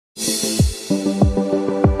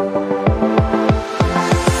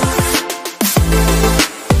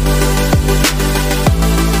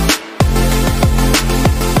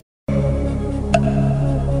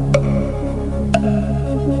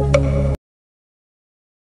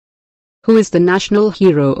Who is the national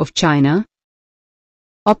hero of China?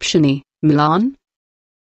 Option A. Milan.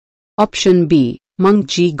 Option B. Meng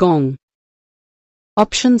Qigong.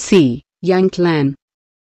 Option C. Yang Lan.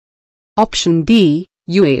 Option D.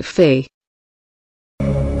 Yue Fei.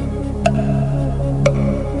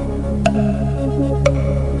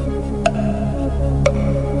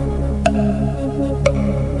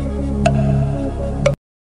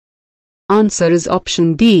 Answer is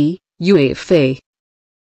option D. Yue Fei.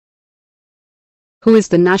 Who is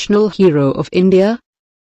the national hero of India?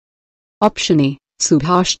 Option A.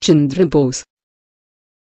 Subhash Chandra Bose.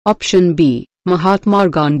 Option B. Mahatma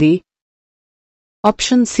Gandhi.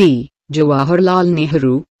 Option C. Jawaharlal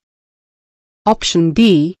Nehru. Option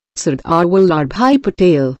D. Sardar Vallabhbhai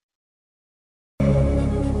Patel.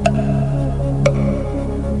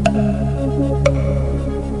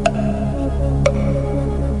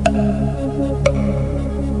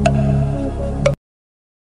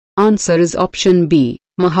 Answer is option B.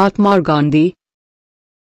 Mahatma Gandhi.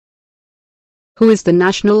 Who is the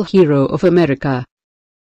national hero of America?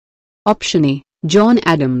 Option A. John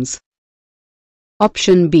Adams.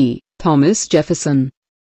 Option B. Thomas Jefferson.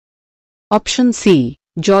 Option C.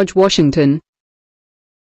 George Washington.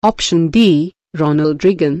 Option D. Ronald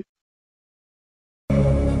Reagan.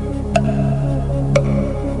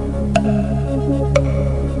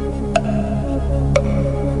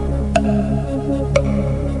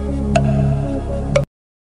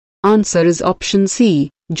 Answer is option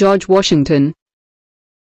C. George Washington.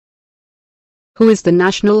 Who is the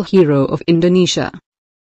national hero of Indonesia?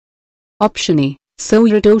 Option A.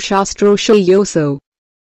 Suharto Sastro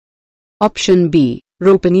Option B.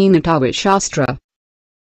 Ropani Natawa Shastra.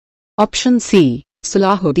 Option C.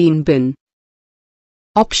 Salahuddin bin.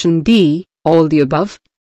 Option D. All the above.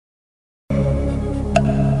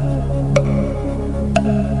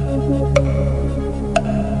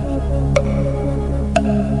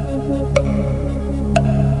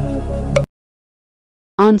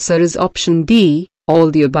 Answer is option D.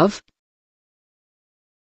 All the above.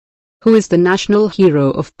 Who is the national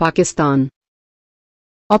hero of Pakistan?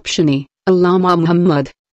 Option A. Allama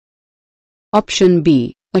Muhammad. Option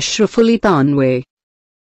B. Ashraf Ali Tanwi.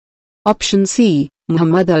 Option C.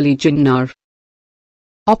 Muhammad Ali Jinnah.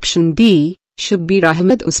 Option D. Shabbir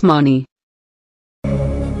Ahmed Usmani.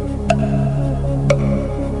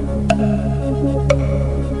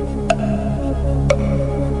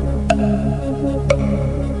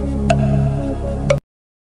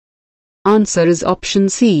 Answer is option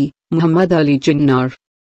C. Muhammad Ali Jinnah.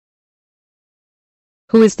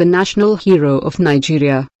 Who is the national hero of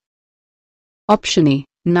Nigeria? Option A.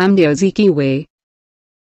 Nnamdi Azikiwe.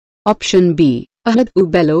 Option B. Ahmed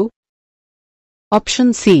Bello.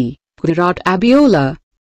 Option C. Kudirat Abiola.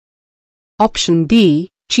 Option D.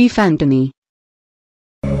 Chief Anthony.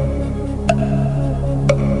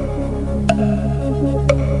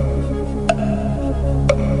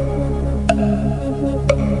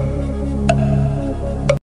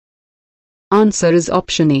 Answer is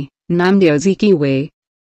option A. Nnamdi Azikiwe.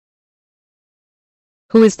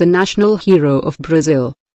 Who is the national hero of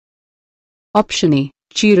Brazil? Option A.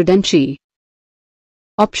 Tiradentes.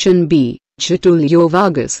 Option B. Getulio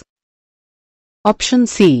Vargas. Option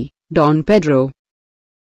C. Dom Pedro.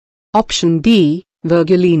 Option D.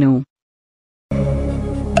 Virgilino.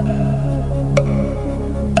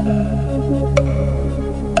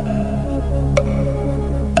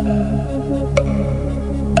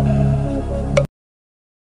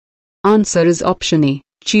 Answer is option A.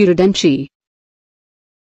 Tiradentes.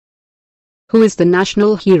 Who is the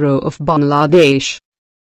national hero of Bangladesh?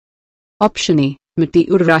 Option A.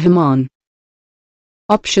 Matiur Rahman.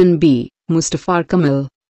 Option B. Mustafa Kamal.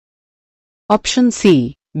 Option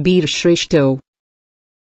C. Bir Shrestha.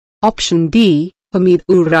 Option D.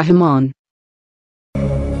 Hamid-ur Rahman.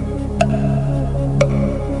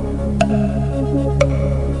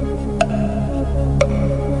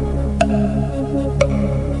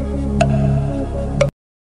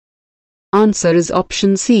 Answer is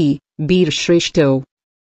option C. Bir Shrestha.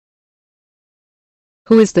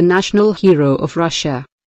 Who is the national hero of Russia?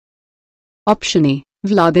 Option A.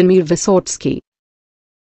 Vladimir Vysotsky.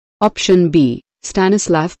 Option B.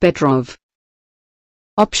 Stanislav Petrov.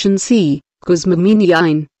 Option C. Kuzma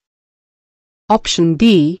Minyain. Option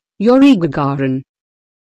D. Yuri Gagarin.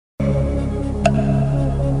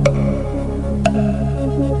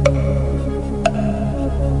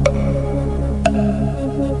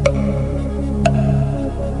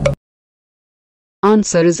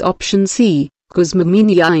 Answer is option C. Kuzma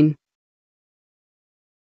Minyain.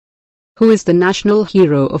 Who is the national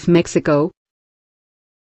hero of Mexico?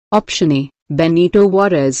 Option A. Benito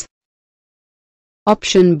Juarez.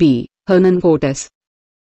 Option B. Hernan Cortes.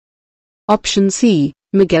 Option C,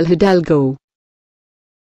 Miguel Hidalgo.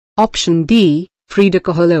 Option D, Frida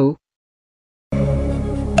Kahlo.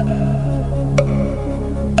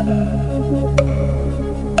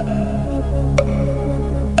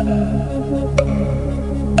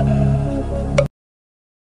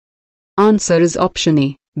 Answer is option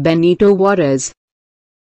A, Benito Juarez.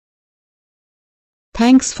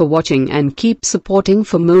 Thanks for watching and keep supporting.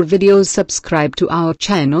 For more videos subscribe to our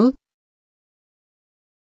channel.